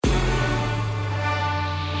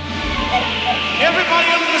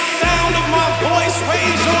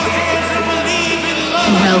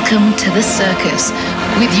Welcome to the circus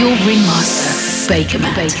with your ringmaster,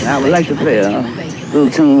 Bakermat. I would like to play a little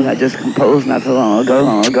tune I just composed not so long ago.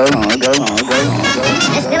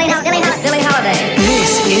 It's Billy Holiday.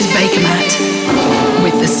 This is Bakermat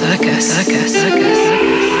with the circus.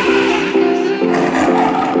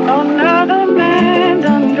 Another man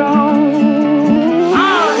done gone.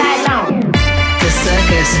 All night long. The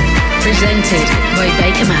circus, presented by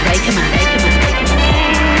Bakermat. Come on!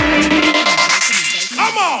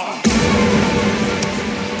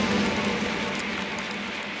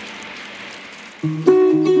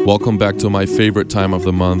 Welcome back to my favorite time of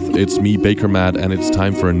the month. It's me, Bakermat, and it's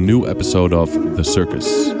time for a new episode of The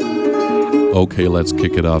Circus. Okay, let's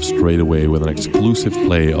kick it off straight away with an exclusive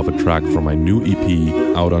play of a track from my new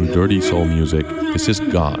EP out on Dirty Soul Music. This is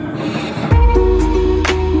Gone.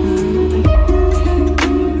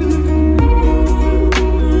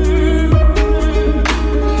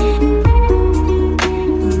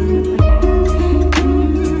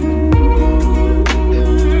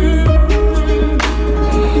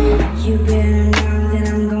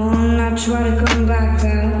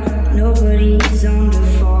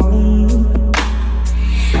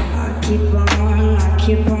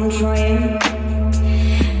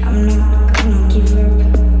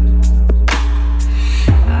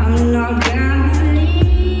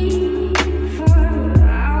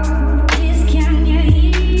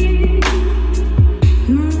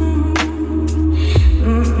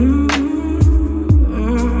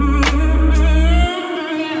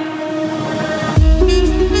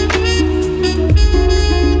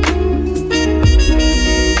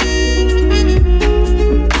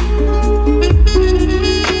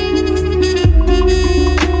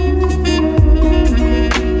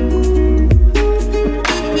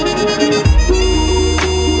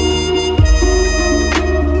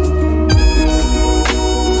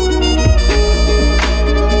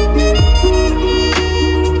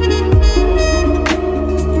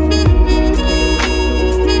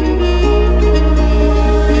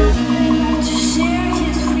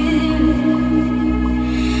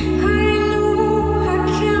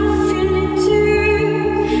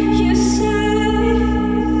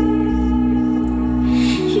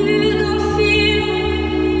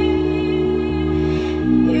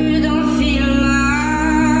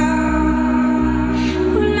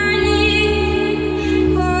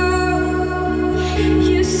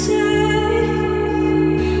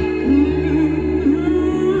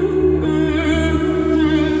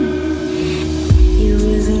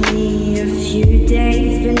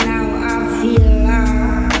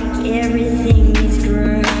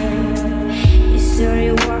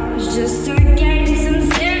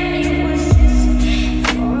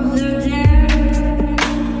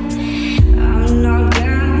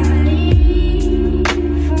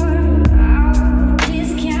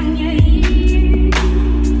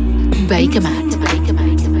 Bakermat.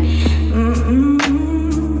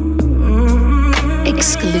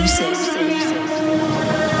 Exclusive.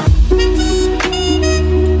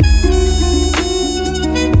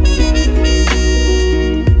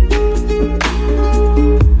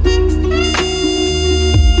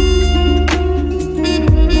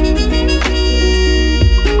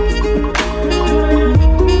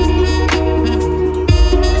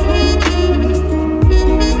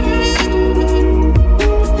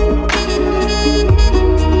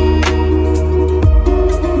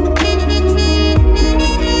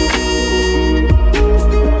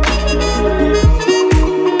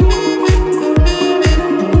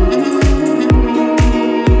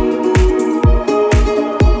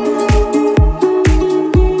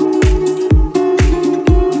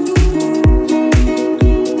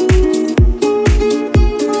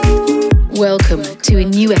 Welcome to a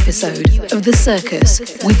new episode of The Circus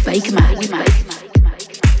with Bakermat.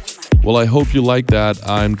 Well, I hope you like that.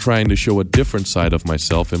 I'm trying to show a different side of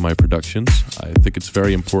myself in my productions. I think it's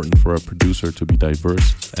very important for a producer to be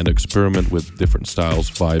diverse and experiment with different styles,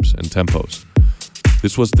 vibes, and tempos.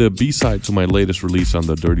 This was the B-side to my latest release on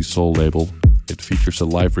the Dirty Soul label. It features a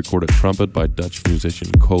live recorded trumpet by Dutch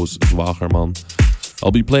musician Koos Zwagerman.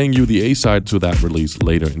 I'll be playing you the A-side to that release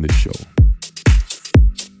later in this show.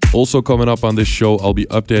 Also coming up on this show, I'll be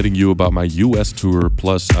updating you about my US tour,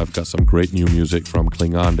 plus I've got some great new music from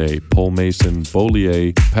Klingande, Paul Mason,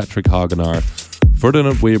 Bolier, Patrick Hagenaar,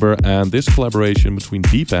 Ferdinand Weber, and this collaboration between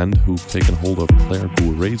Deep End, who've taken hold of Claire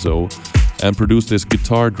Bourezo, and produced this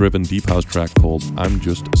guitar-driven deep house track called I'm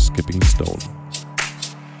Just a Skipping Stone.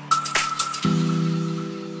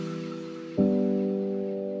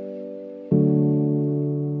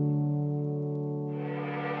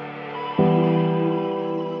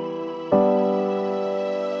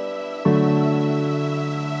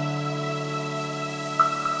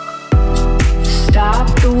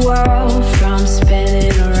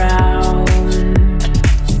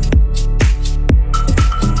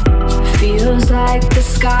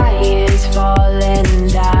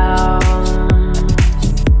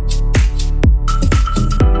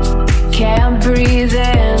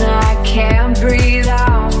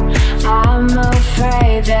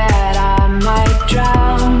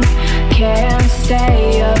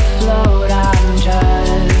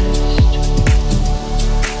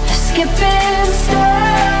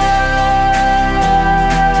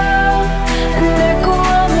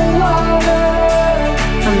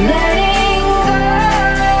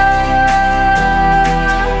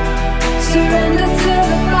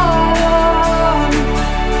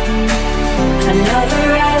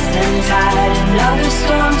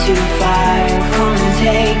 too far. Come and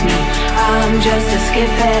take me. I'm just a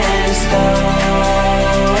skipping stone.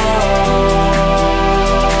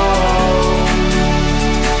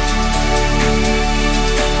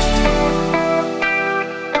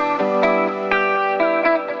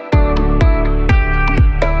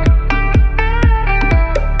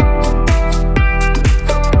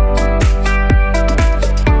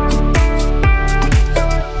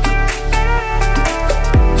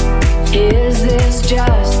 Is this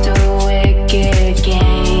just a wicked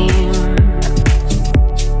game?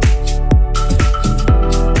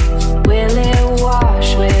 Will it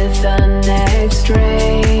wash with the next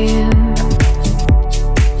rain?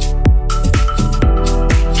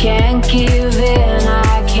 Can't give in,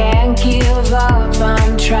 I can't give up.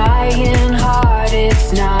 I'm trying hard,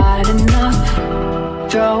 it's not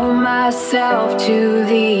enough. Throw myself to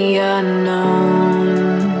the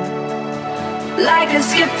unknown like a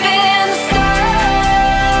skipping stone,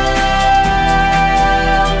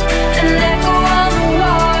 an echo on the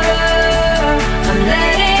water. I'm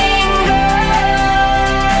letting go,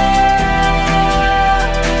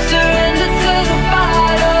 surrender to the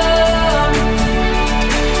bottom.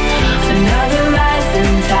 Another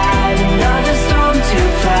rising tide, another storm to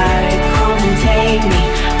fight. Come and take me,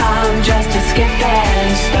 I'm just a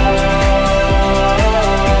skipping stone.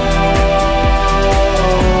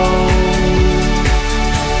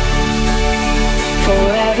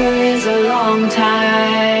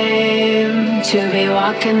 Time to be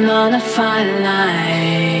walking on a fine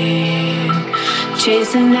line,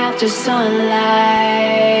 chasing after sunlight,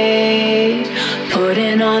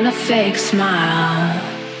 putting on a fake smile,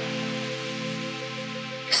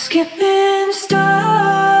 skipping stone,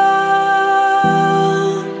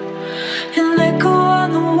 an echo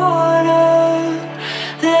on the water,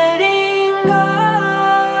 letting go,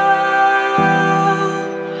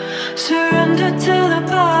 surrender to the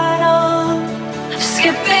bottom.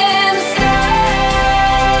 Skipping stone,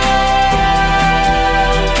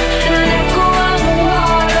 an echo on the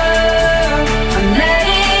water. I'm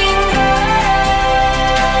letting go,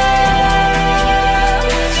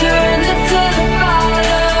 surrender to the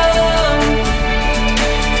bottom.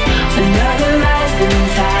 Another rising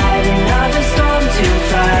tide, another storm to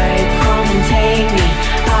fight. Come and take me,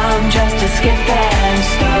 I'm just a skipping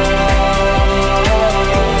stone.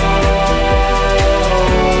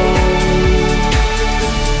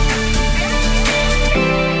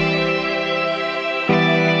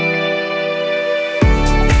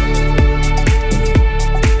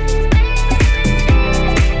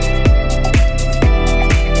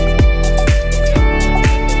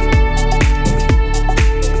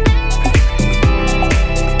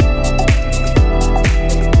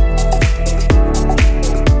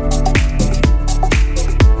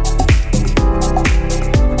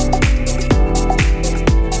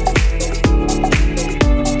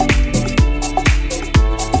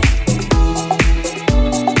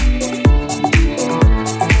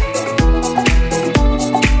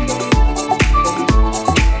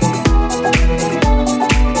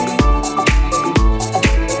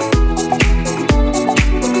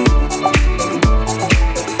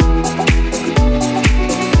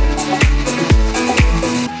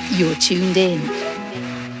 You're tuned in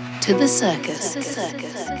to the Circus.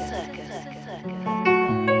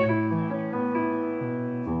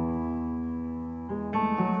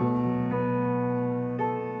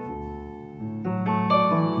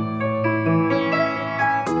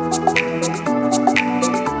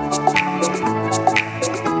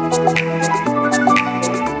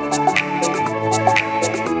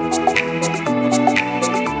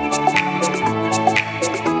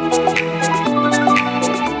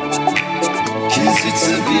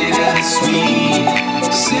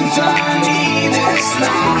 Sweet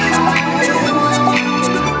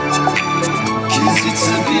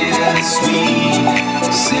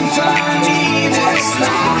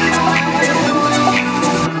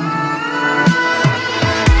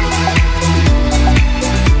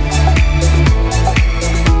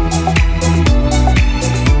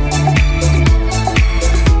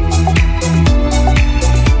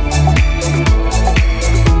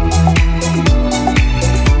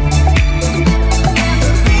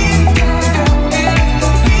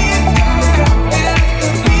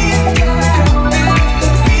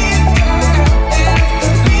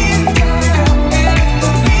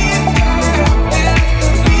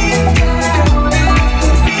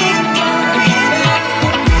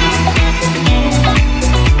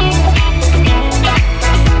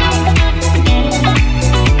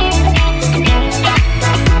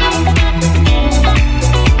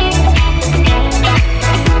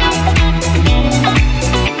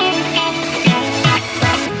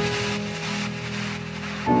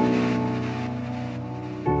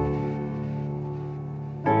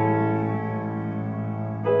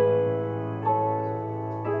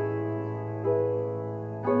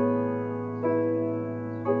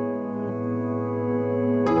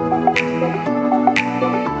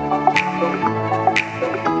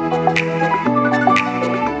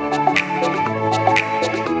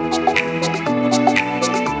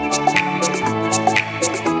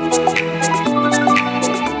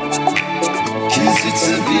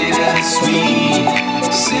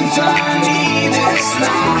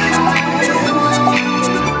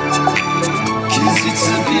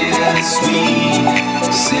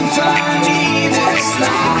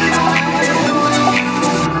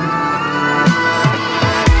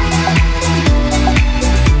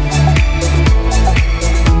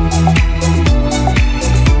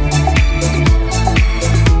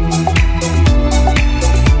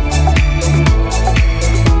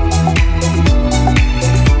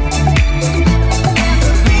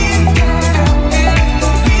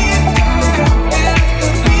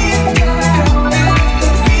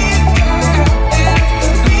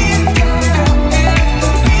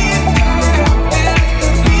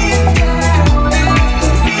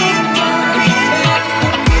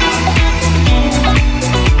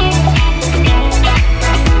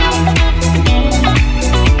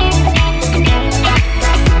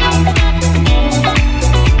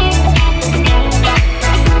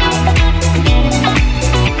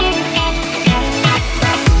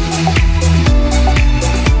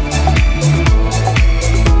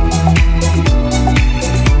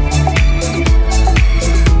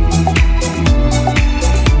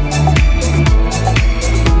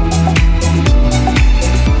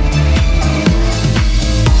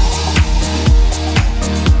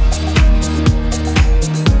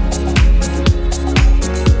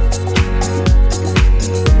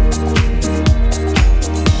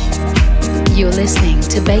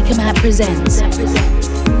Bakermat presents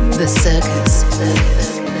The Circus.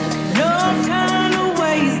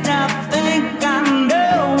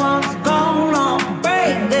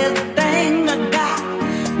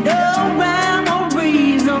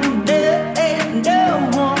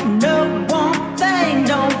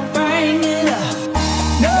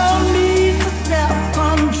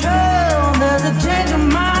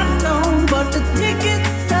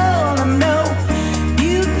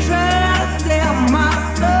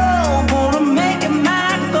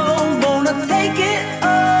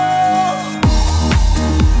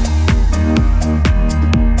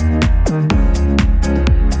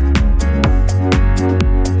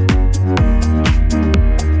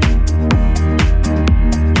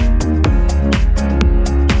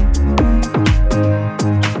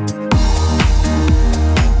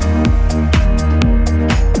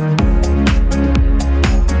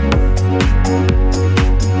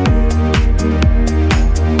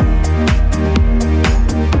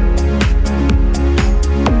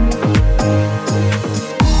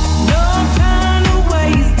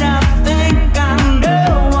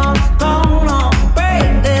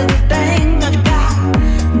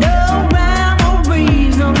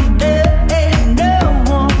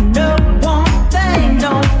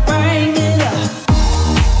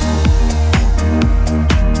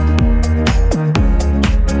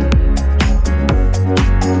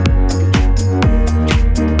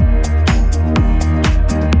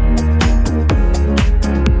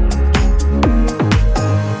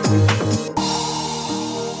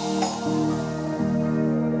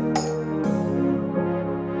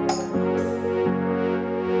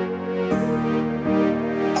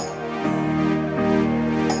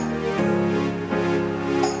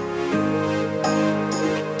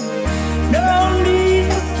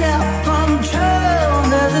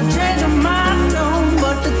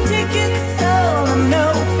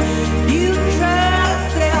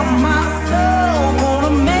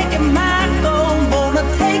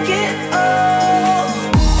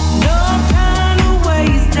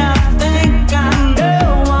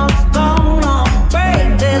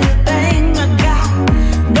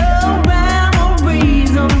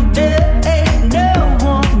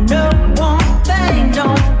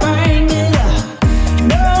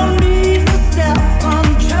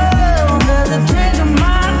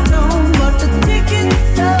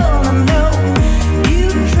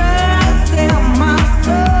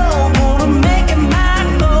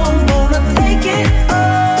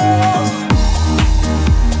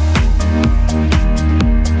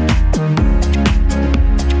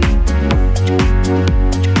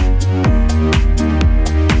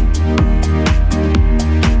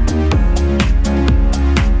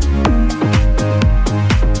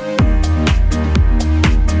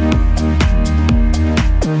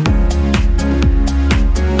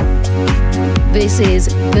 This is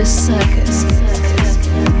The Circus.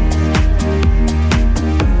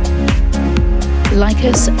 Like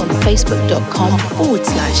us on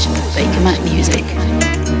facebook.com/Bakermat Music.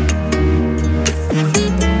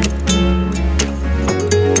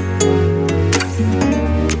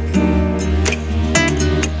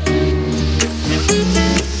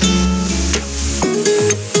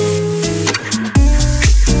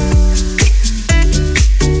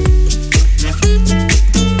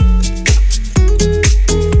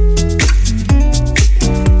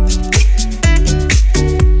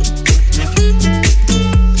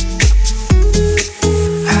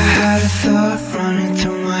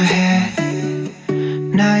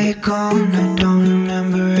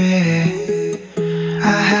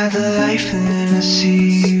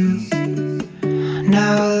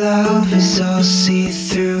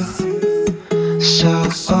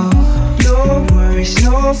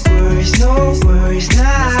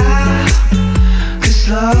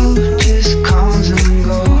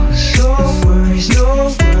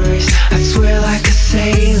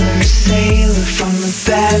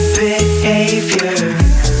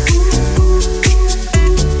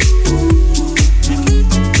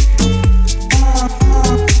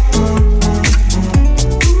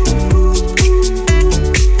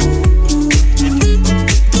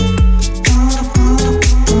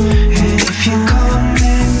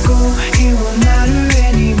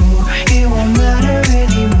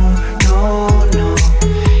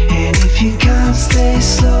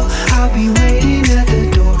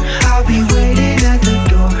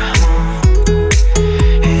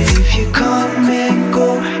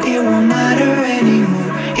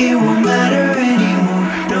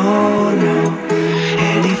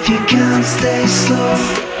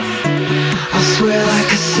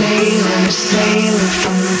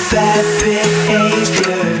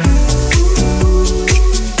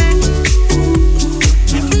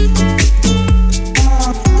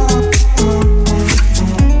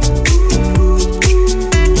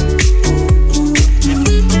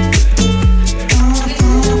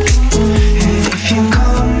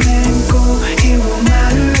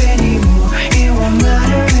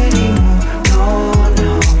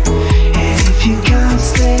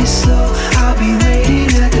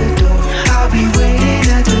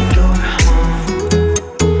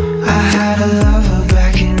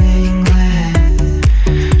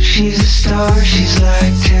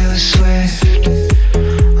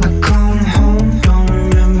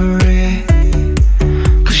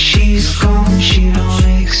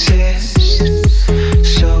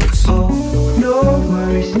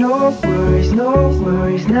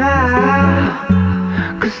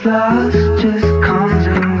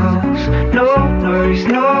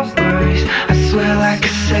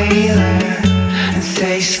 sailor and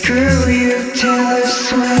say screw you Taylor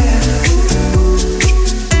Swift.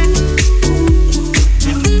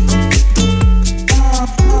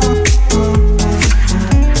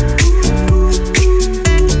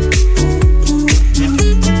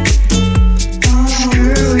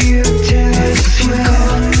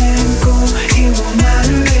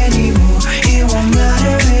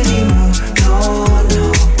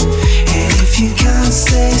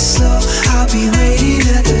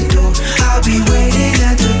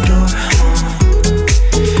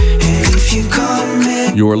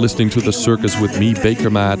 You are listening to The Circus with me,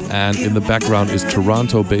 Bakermat, and in the background is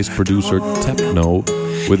Toronto-based producer Techno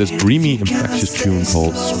with his dreamy, infectious tune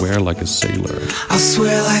called Swear Like a Sailor. I'll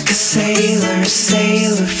swear like a sailor,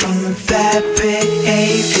 sailor from the bad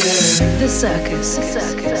behavior. The Circus.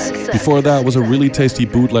 Before that was a really tasty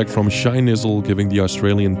bootleg from Shy Nizzle giving the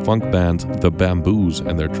Australian funk band The Bamboos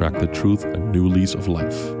and their track The Truth a new lease of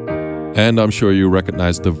life. And I'm sure you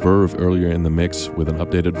recognized The Verve earlier in the mix with an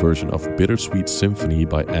updated version of Bittersweet Symphony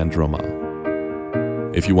by Androma.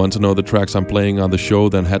 If you want to know the tracks I'm playing on the show,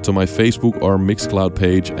 then head to my Facebook or Mixcloud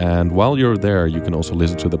page, and while you're there, you can also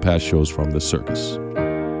listen to the past shows from The Circus.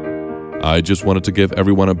 I just wanted to give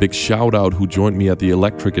everyone a big shout out who joined me at the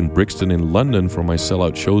Electric in Brixton in London for my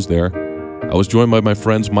sellout shows there. I was joined by my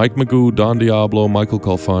friends Mike Magoo, Don Diablo, Michael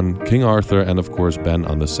Colfun, King Arthur, and of course Ben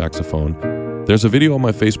on the saxophone. There's a video on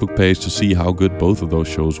my Facebook page to see how good both of those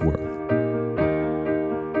shows were.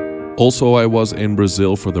 Also, I was in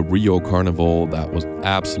Brazil for the Rio Carnival. That was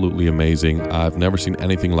absolutely amazing. I've never seen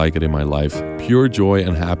anything like it in my life. Pure joy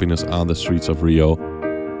and happiness on the streets of Rio.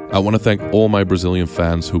 I want to thank all my Brazilian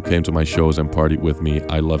fans who came to my shows and partied with me.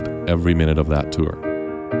 I loved every minute of that tour.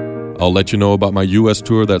 I'll let you know about my US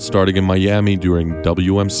tour that's starting in Miami during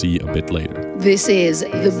WMC a bit later. This is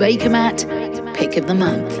the Bakermat Pick of the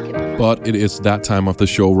Month. But it is that time of the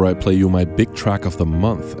show where I play you my big track of the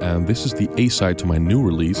month, and this is the A-side to my new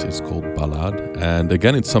release. It's called Ballad, and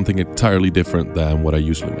again it's something entirely different than what I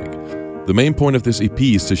usually make. The main point of this EP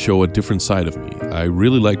is to show a different side of me. I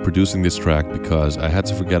really like producing this track because I had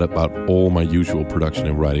to forget about all my usual production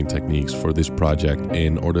and writing techniques for this project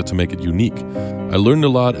in order to make it unique. I learned a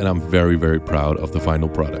lot and I'm very, very proud of the final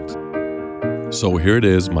product. So here it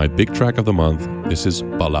is, my big track of the month. This is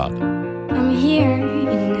Ballad. I'm here in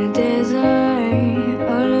the desert,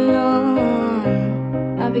 all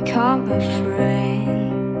alone. I become afraid.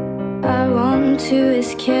 I want to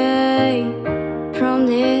escape from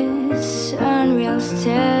this unreal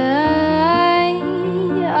state.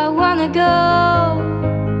 I wanna go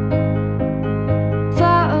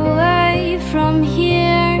far away from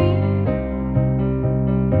here.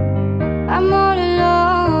 I'm all alone.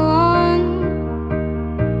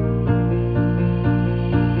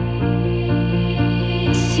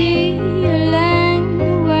 See a land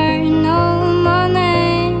where no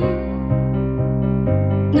money,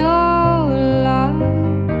 no love.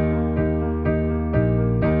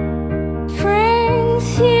 Friends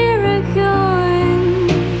here are gone.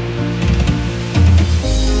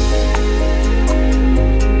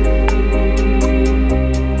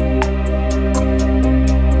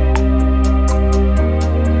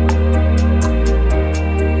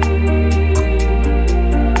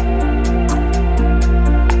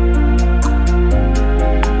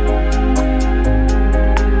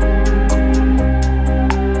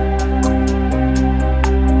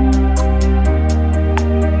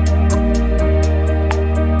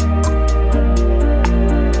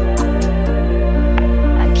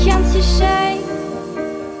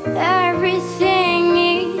 Everything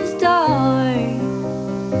is dark.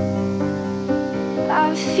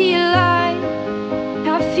 I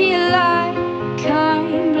feel like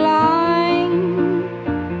I'm blind.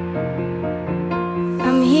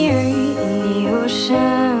 I'm here in the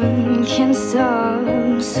ocean, can't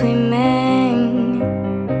stop swimming.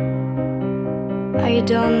 I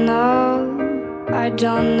don't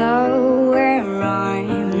know where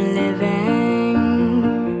I'm living.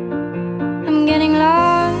 I'm getting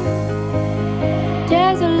lost,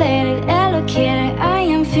 desolated, allocated. I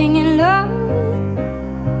am feeling low.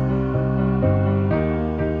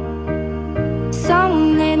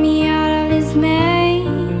 Someone let me out of this maze.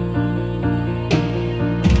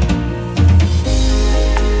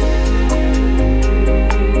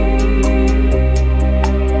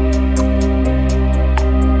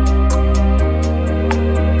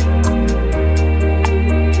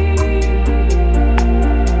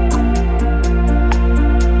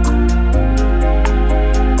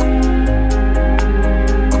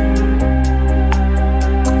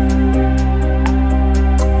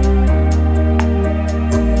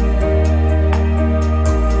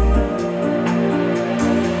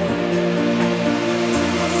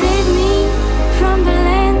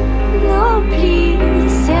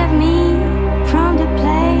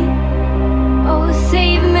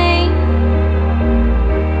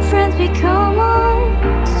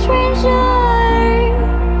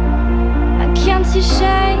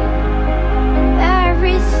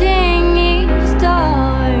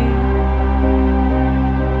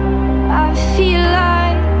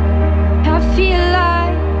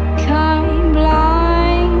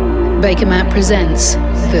 Bakermat presents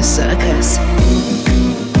The Circus.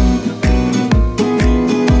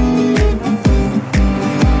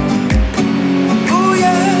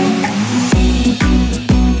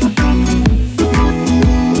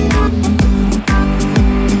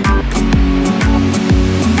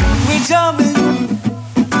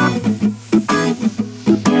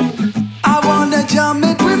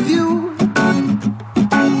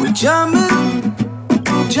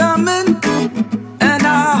 Jamming, and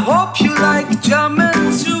I hope you like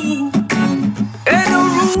jamming too. Ain't no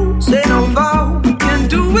rules, ain't no vow, we can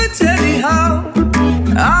do it anyhow.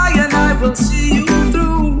 I and I will see you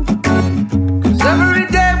through. 'Cause every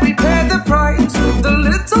day we pay the price with a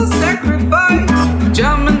little sacrifice.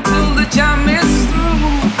 Jamming till the jam is through.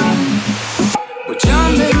 We're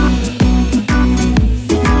jamming.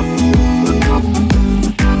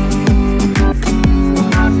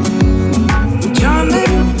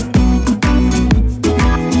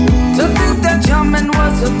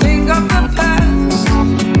 A thing of the past.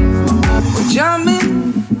 We're jamming,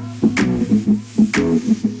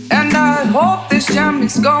 and I hope this jam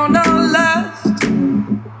is gonna last.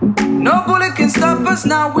 No bullet can stop us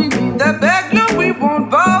now. We neither beg, no, we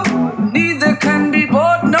won't bow. Neither can be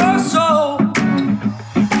bought, no soul.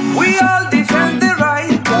 We all defend the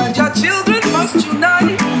right, but your children must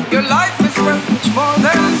unite. Your life is worth much more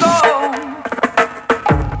than gold.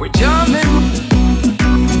 We're jamming.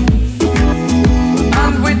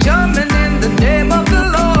 We're jamming in the name of the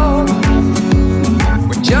Lord.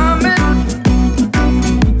 We're jamming,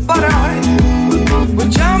 but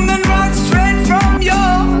we're jamming right straight from you.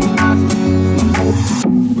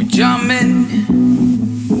 We're jamming,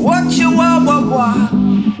 what you are.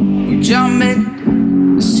 We're jamming,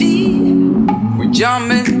 see. We're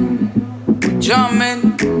jamming, we're jamming.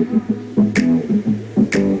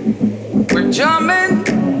 We're jamming,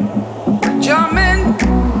 we're jamming.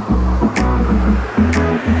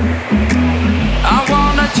 I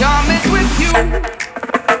wanna jam it with you.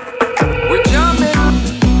 We're jamming.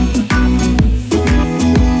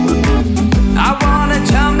 I wanna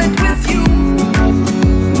jam it with you.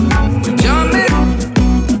 We're jamming,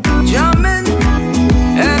 jamming,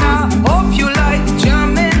 and I hope you like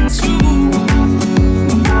jamming too.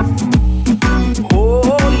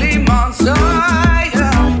 Holy Mount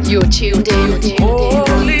Zion. You're tuned in.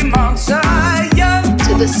 Holy Mount Zion.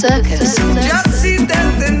 To The Circus. Just see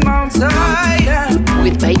death in Mount Zion.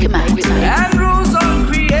 With Bakermat. And rules on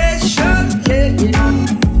creation, yeah.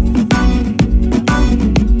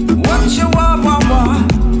 What you want,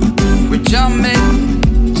 we're jamming,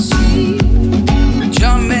 see, we're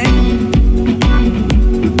jamming,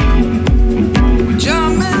 we're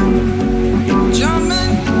jamming,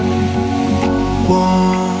 jamming.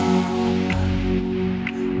 Warm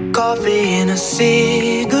coffee and a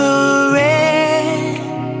cigarette.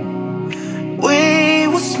 We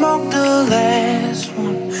will smoke the last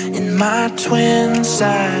one in my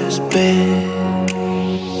twin-size bed.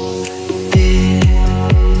 This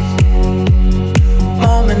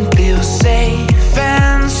moment feels safe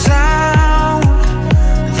and sound,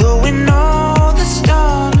 though we know the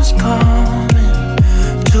storm is coming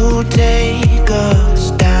to take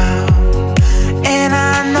us down. And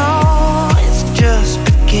I know it's just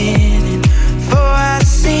beginning, for I've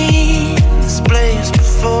seen this place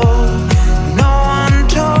before. No one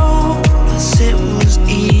told us it was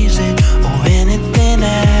easy or anything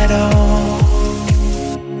at all.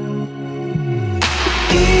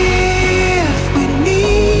 If we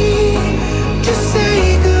need to say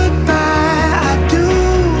goodbye, I do.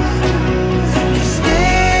 If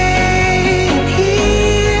staying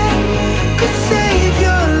here could save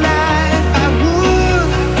your life, I would.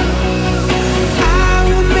 I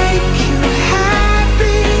will make you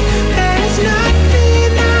happy. There's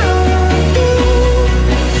nothing I won't do.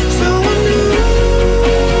 So I'm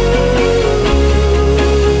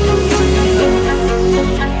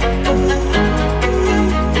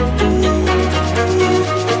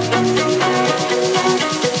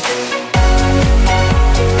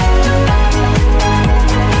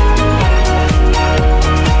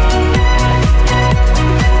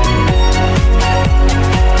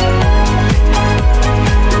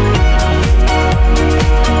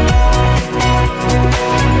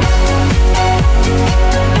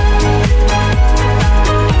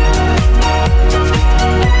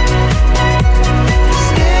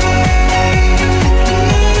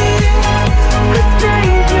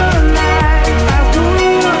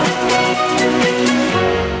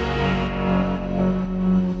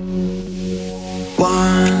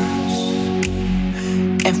once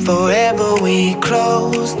and forever we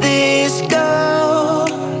close this door,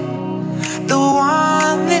 the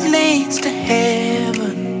one that leads to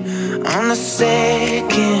heaven. on the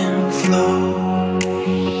second floor.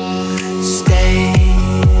 Stay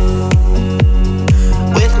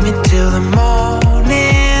with me till the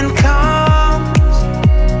morning comes,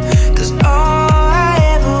 'cause all I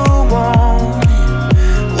ever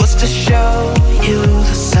wanted was to show you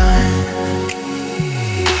the sun.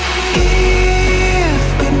 If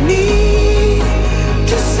we need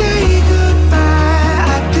to say goodbye,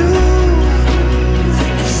 I do.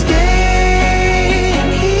 If staying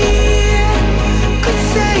here could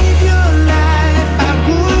save your life, I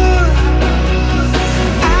would.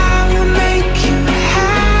 I will make you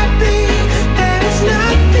happy. There's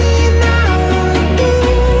nothing I won't do.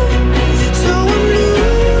 So I'm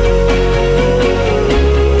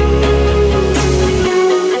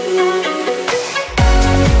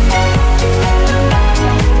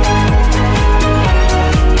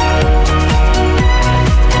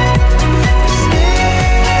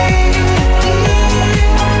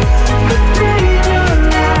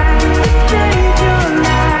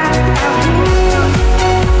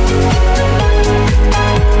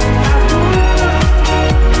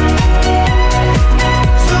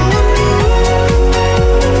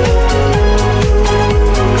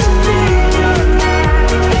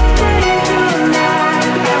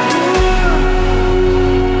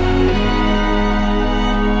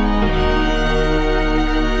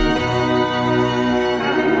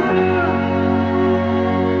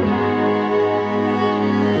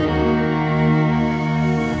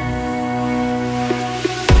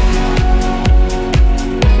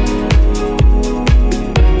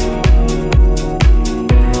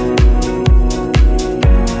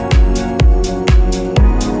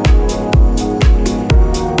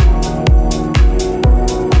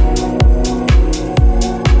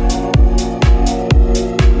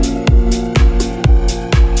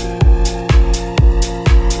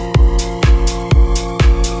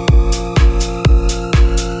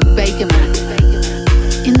Bakermat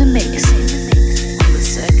in the mix on the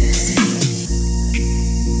Circus.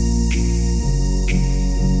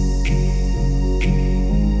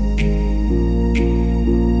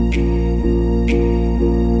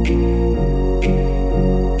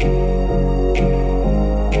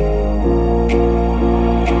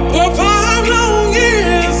 For 5 long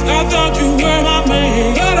years, I thought you were my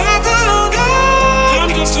man, but I found out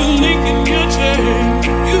I'm just a link in your chain.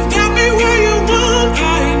 You've got me where you want,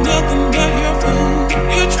 I ain't nothing but your fool.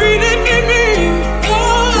 You treated me mean,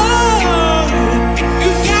 oh.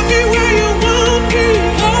 You've got me where you want me,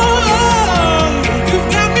 oh. You've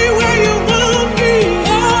got me where you want me,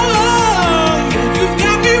 oh. You've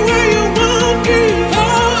got me where you want me, oh.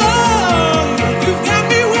 You've got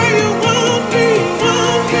me where you want me,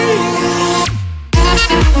 want me.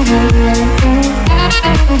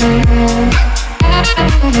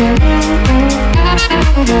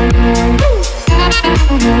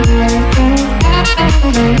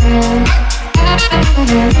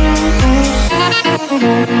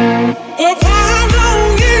 For 5 long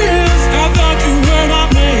years, I thought you were my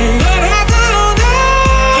man, but I found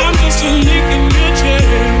out I'm just a link in your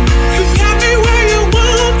chain. You've got me where you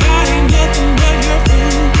want, I ain't nothing but your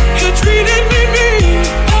fool. You treated me mean,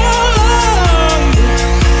 oh.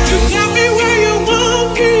 You've got me where you want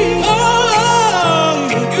me, oh.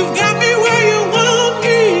 You've got me where you want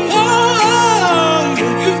me, oh.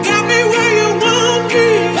 You've got me where you want me,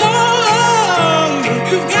 oh.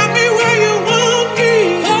 You've got me where you want me,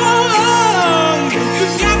 oh.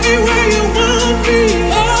 You've got me where you want me,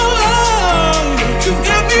 oh. You've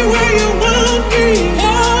got me where you want me,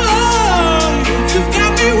 oh. You've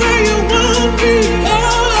got me where you want me,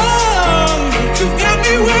 oh. You've got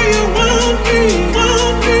me where you want me,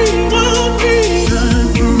 want me, want me.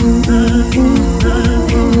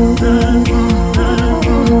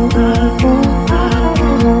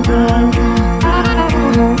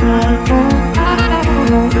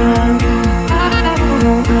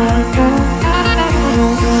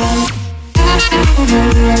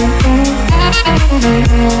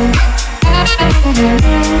 Thank you.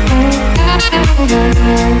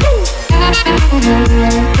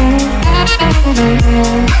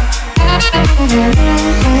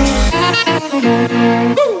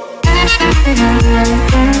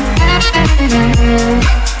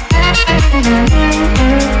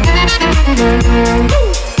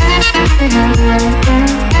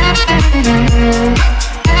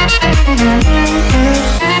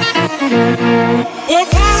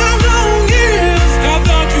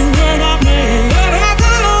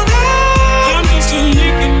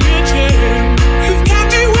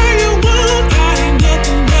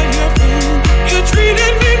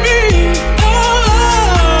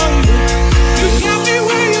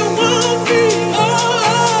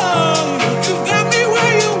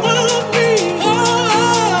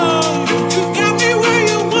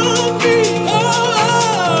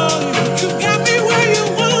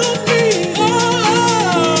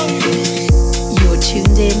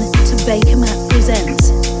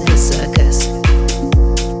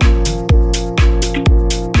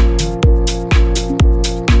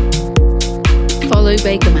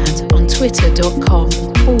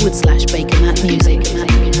 facebook.com/Bakermat Music.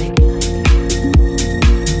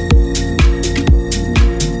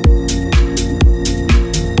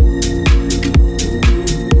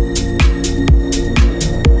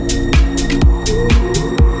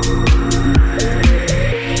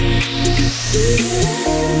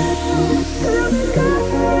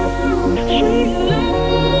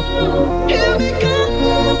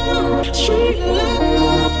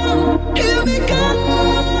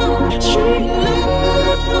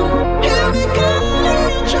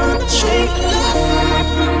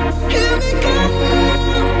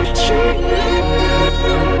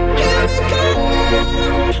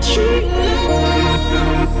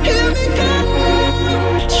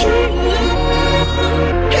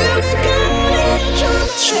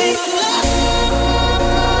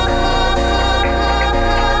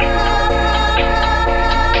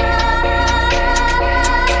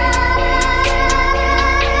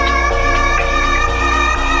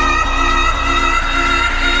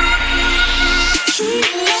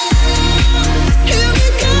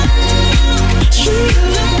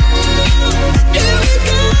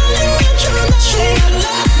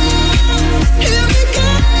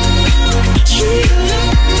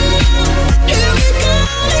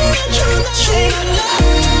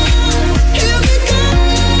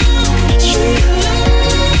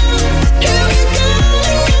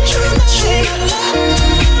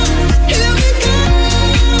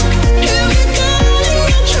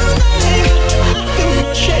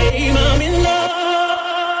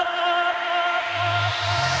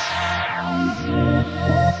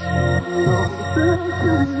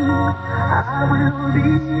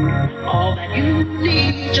 All that you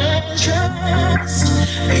need, just trust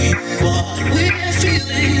in what we're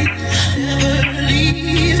feeling. Never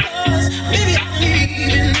leave us. Maybe I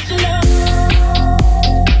need in love.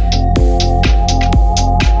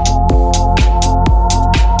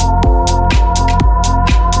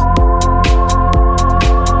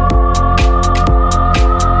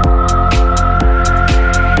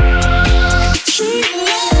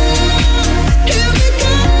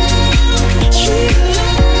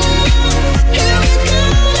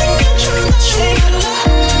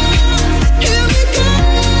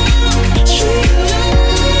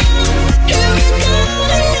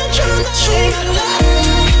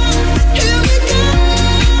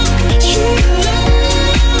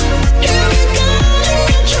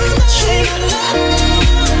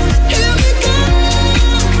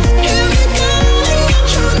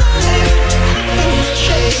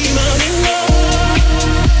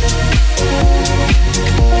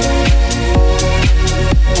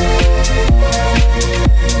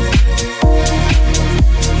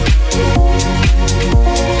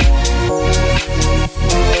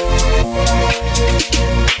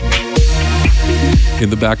 In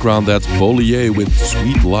the background, that's Bollier with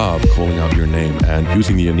Sweet Love calling out your name and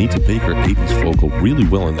using the Anita Baker 80s vocal really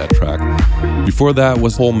well in that track. Before that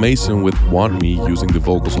was Paul Mason with Want Me using the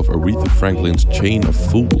vocals of Aretha Franklin's Chain of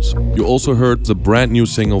Fools. You also heard the brand new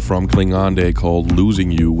single from Klingande called Losing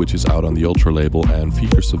You, which is out on the Ultra label and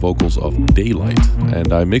features the vocals of Daylight.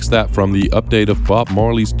 And I mixed that from the update of Bob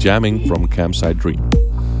Marley's Jamming from Campsite Dream.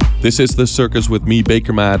 This is The Circus with me,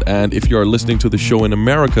 Bakermat, and if you are listening to the show in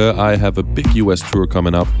America, I have a big US tour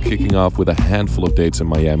coming up, kicking off with a handful of dates in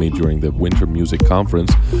Miami during the Winter Music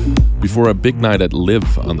Conference, before a big night at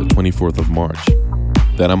Live on the 24th of March.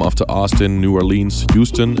 Then I'm off to Austin, New Orleans,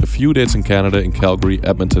 Houston, a few dates in Canada, in Calgary,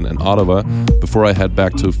 Edmonton and Ottawa, before I head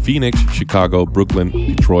back to Phoenix, Chicago, Brooklyn,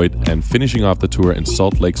 Detroit, and finishing off the tour in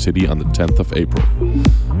Salt Lake City on the 10th of April.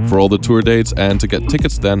 For all the tour dates and to get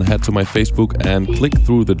tickets, then head to my Facebook and click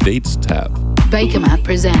through the Dates tab. Bakermat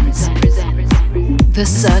presents The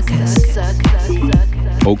Circus.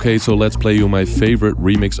 Okay, so let's play you my favorite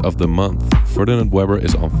remix of the month. Ferdinand Weber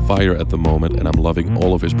is on fire at the moment and I'm loving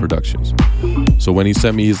all of his productions. So when he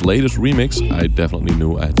sent me his latest remix, I definitely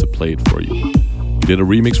knew I had to play it for you. He did a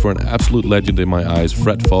remix for an absolute legend in my eyes,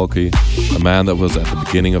 Fred Falke, a man that was at the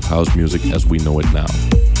beginning of house music as we know it now.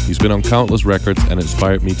 He's been on countless records and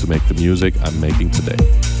inspired me to make the music I'm making today.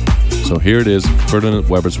 So here it is, Ferdinand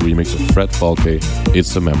Weber's remix of Fred Falke,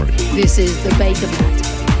 It's a Memory. This is the Bakermat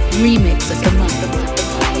remix of the month.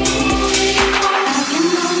 I've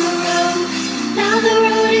been on the road, now the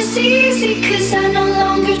road is easy, 'cause I no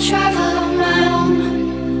longer travel on my own.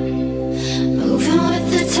 Moving with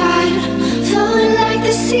the tide, flowing like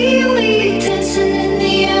the seaweed, dancing in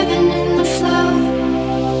the ebb and in the flow.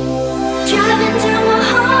 Driving down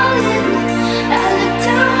Mulholland, I look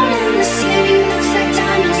down and the city looks like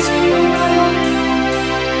diamonds in the road.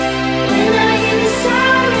 When I hear the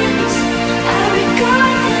sirens, I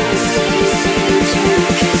regard them as cities singing to me,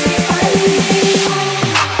 'cause they finally made it home.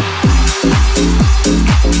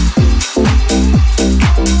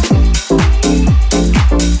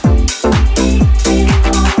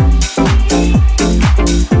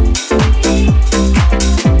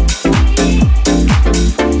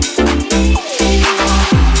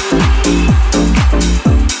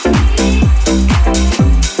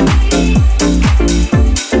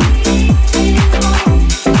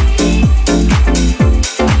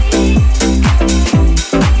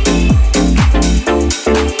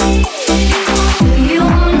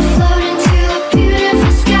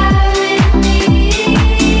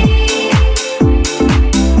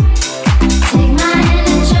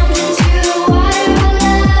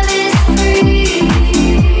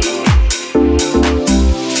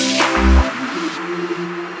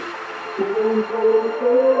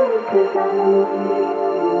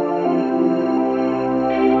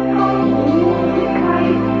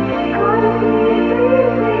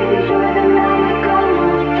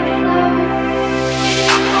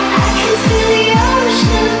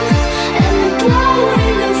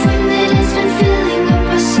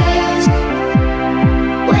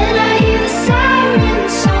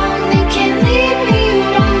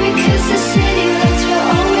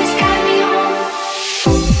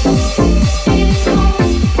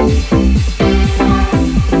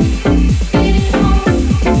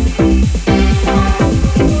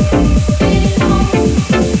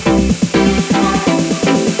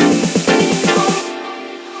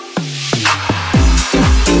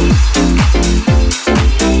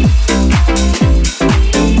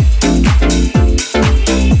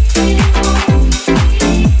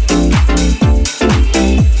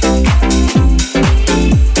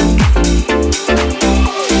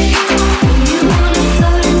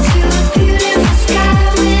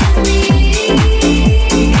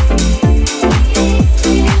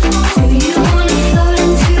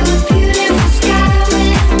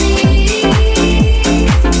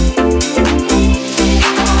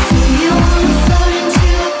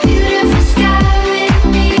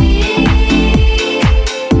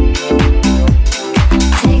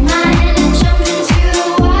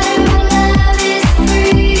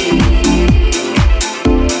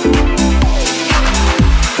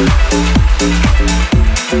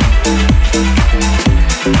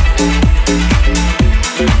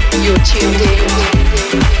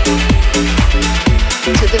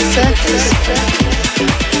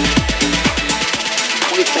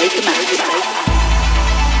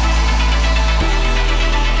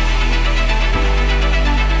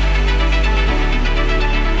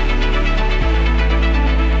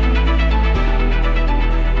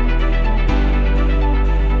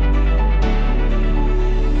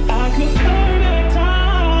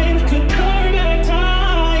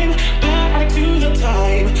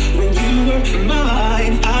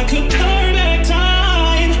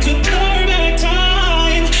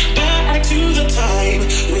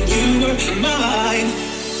 My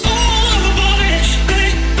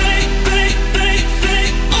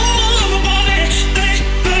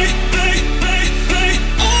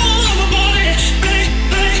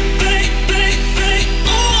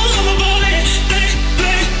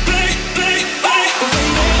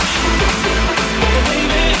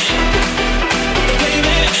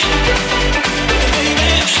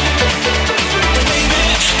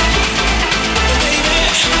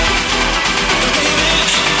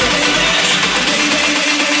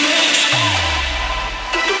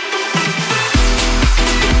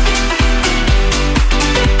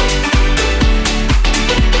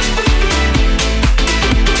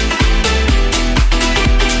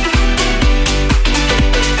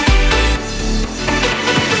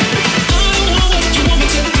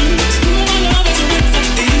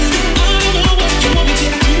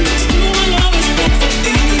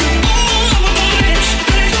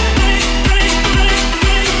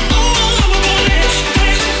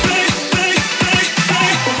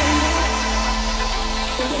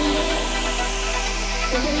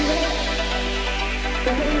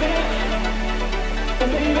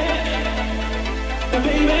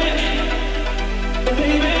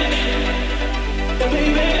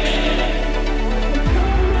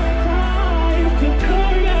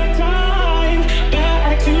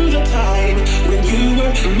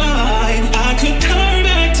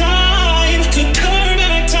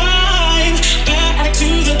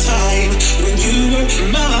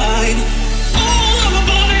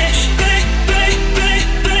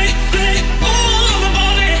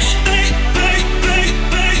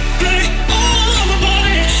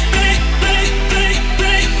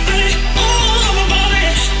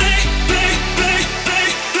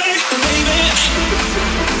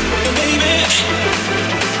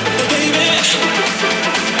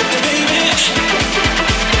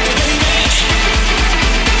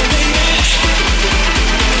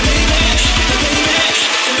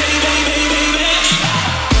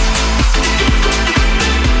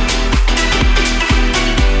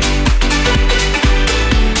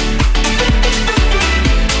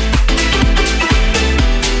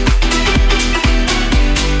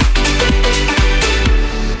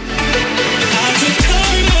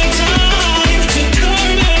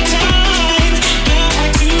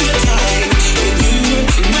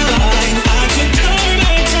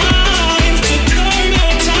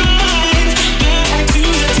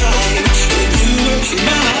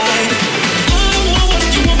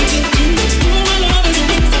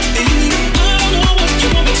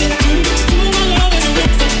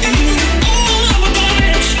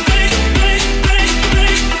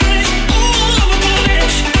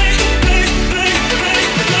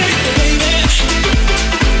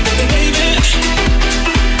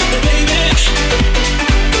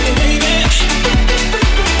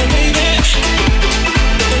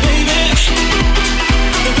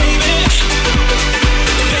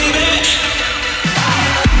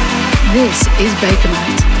is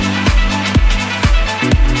Bakermat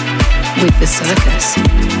with the Circus.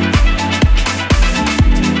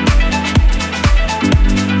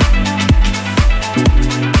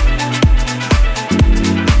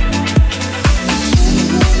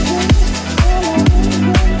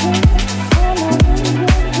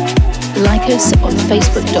 Like us on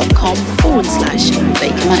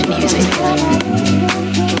facebook.com/Bakermat Music.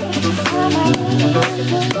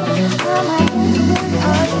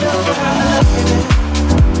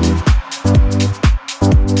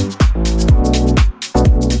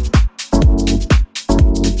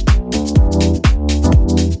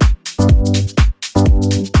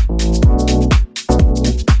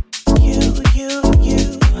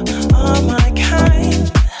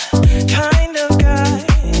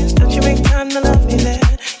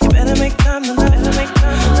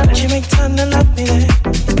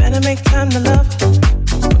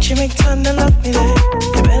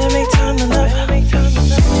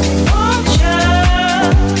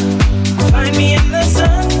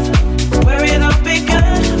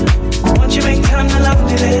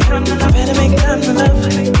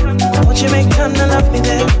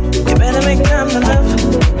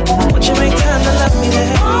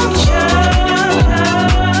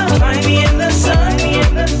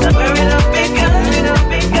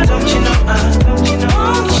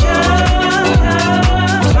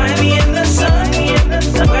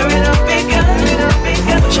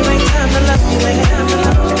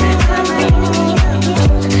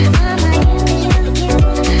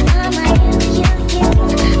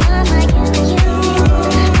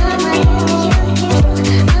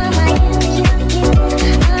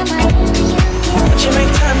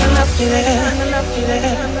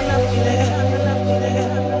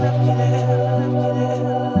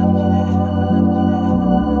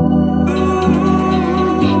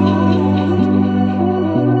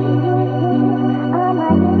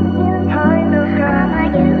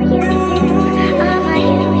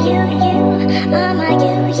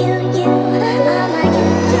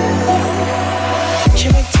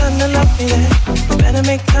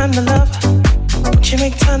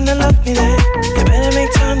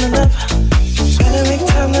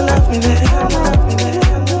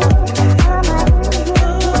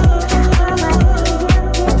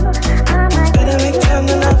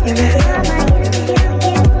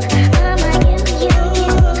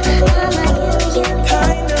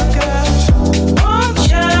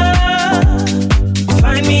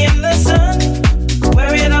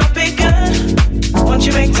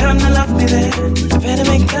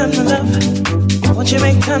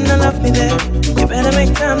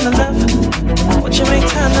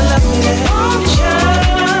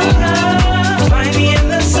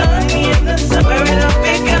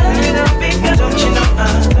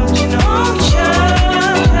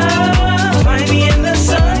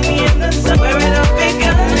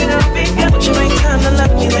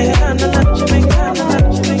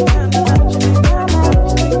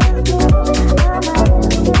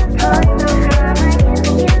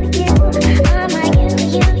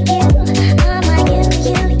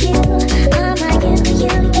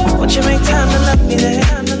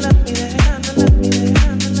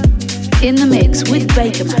 In the mix with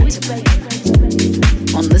Bakermat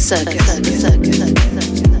on the Circus.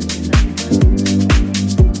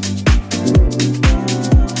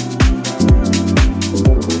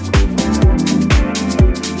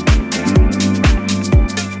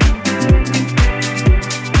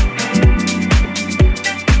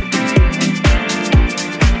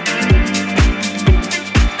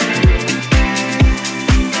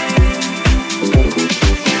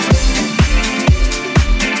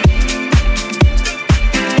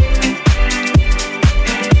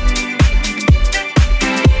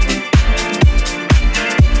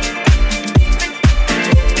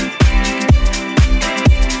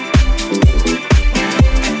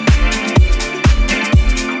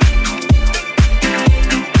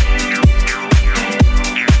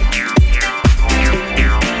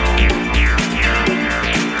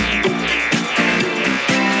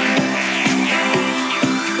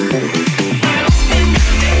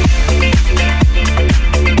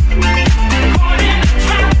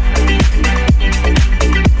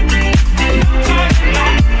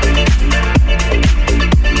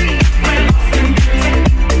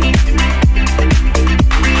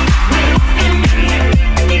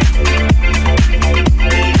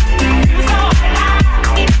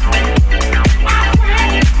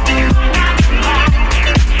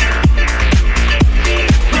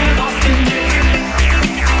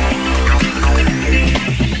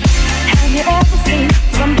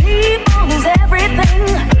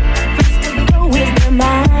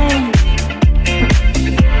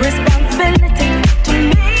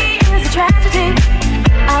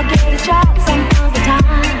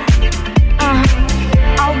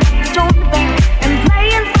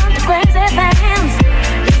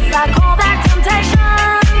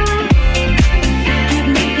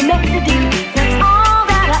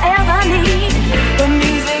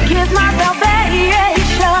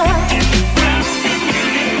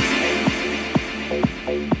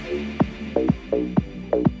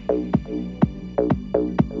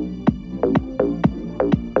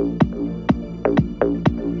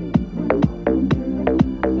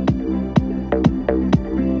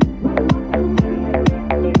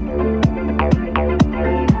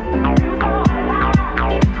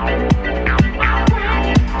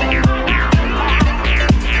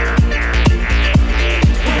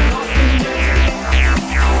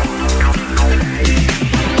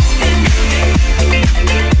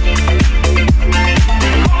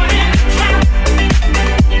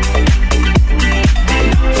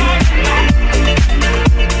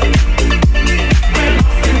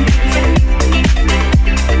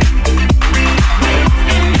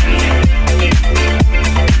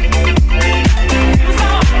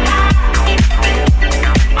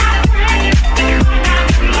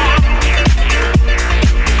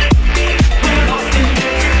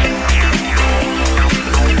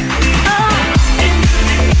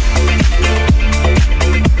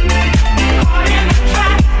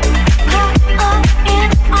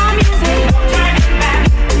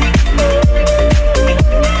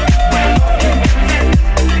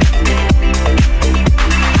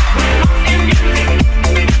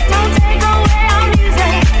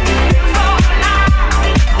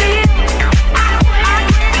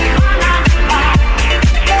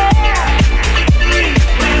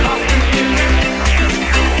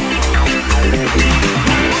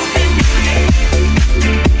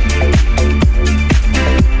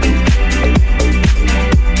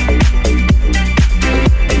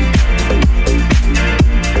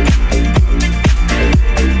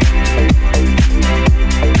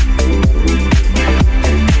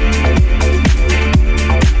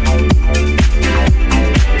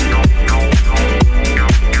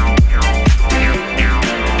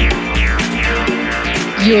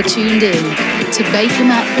 You're tuned in to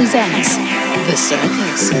Bakermat presents The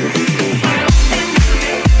Circus.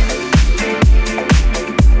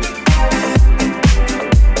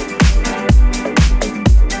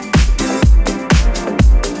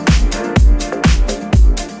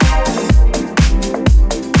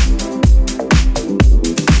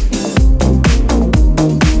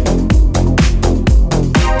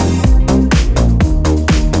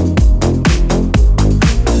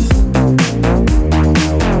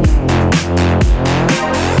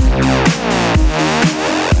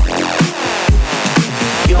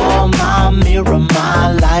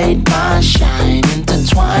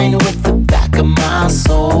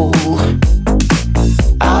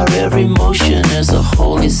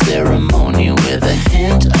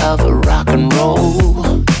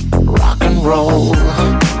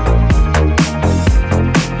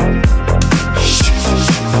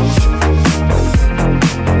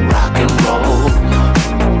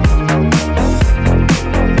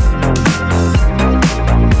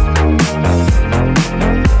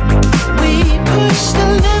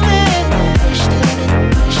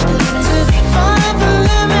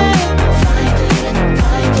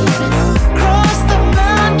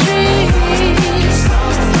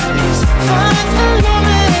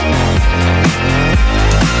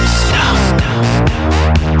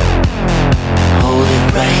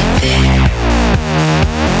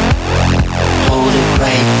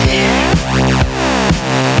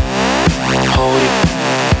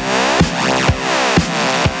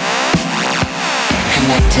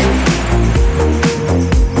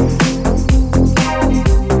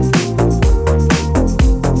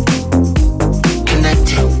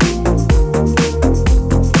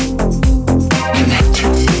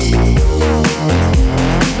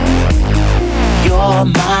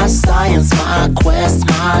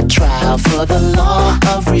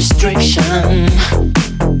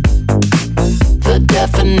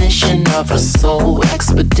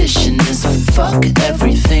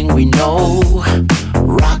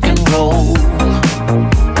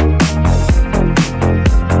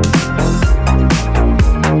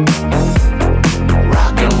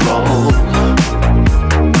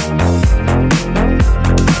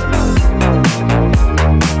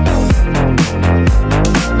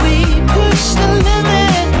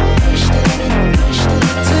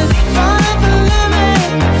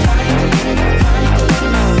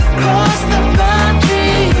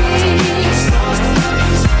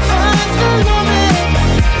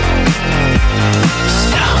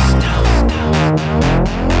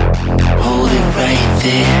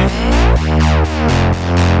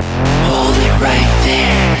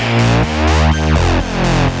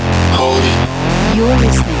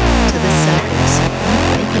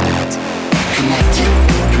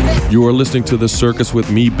 You are listening to The Circus with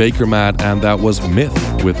me, Bakermat, and that was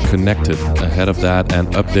Myth with Connected. Ahead of that and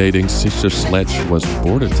updating Sister Sledge was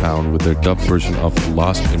Border Town with their dub version of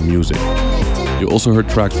Lost in Music. You also heard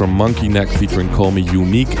tracks from Monkey Neck featuring Call Me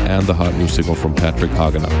Unique and the hot new single from Patrick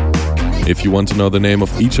Hagenaar. If you want to know the name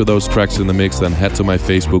of each of those tracks in the mix, then head to my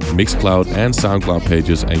Facebook, Mixcloud and Soundcloud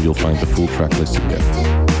pages and you'll find the full track list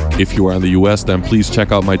there. If you are in the US, then please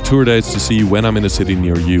check out my tour dates to see when I'm in a city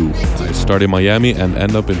near you. I start in Miami and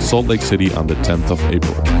end up in Salt Lake City on the 10th of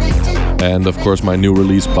April. And of course my new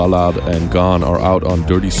release Ballad and Gone are out on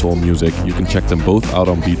Dirty Soul Music. You can check them both out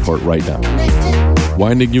on Beatport right now.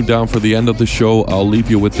 Winding you down for the end of the show, I'll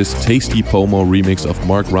leave you with this tasty Pomo remix of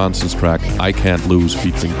Mark Ronson's track I Can't Lose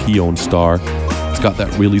featuring Keone Star. It's got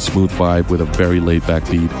that really smooth vibe with a very laid back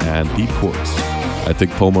beat and deep chords. I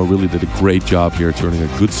think Pomo really did a great job here turning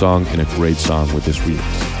a good song in a great song with this remix.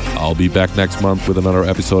 I'll be back next month with another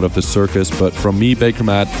episode of The Circus, but from me,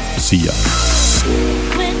 Bakermat, see ya.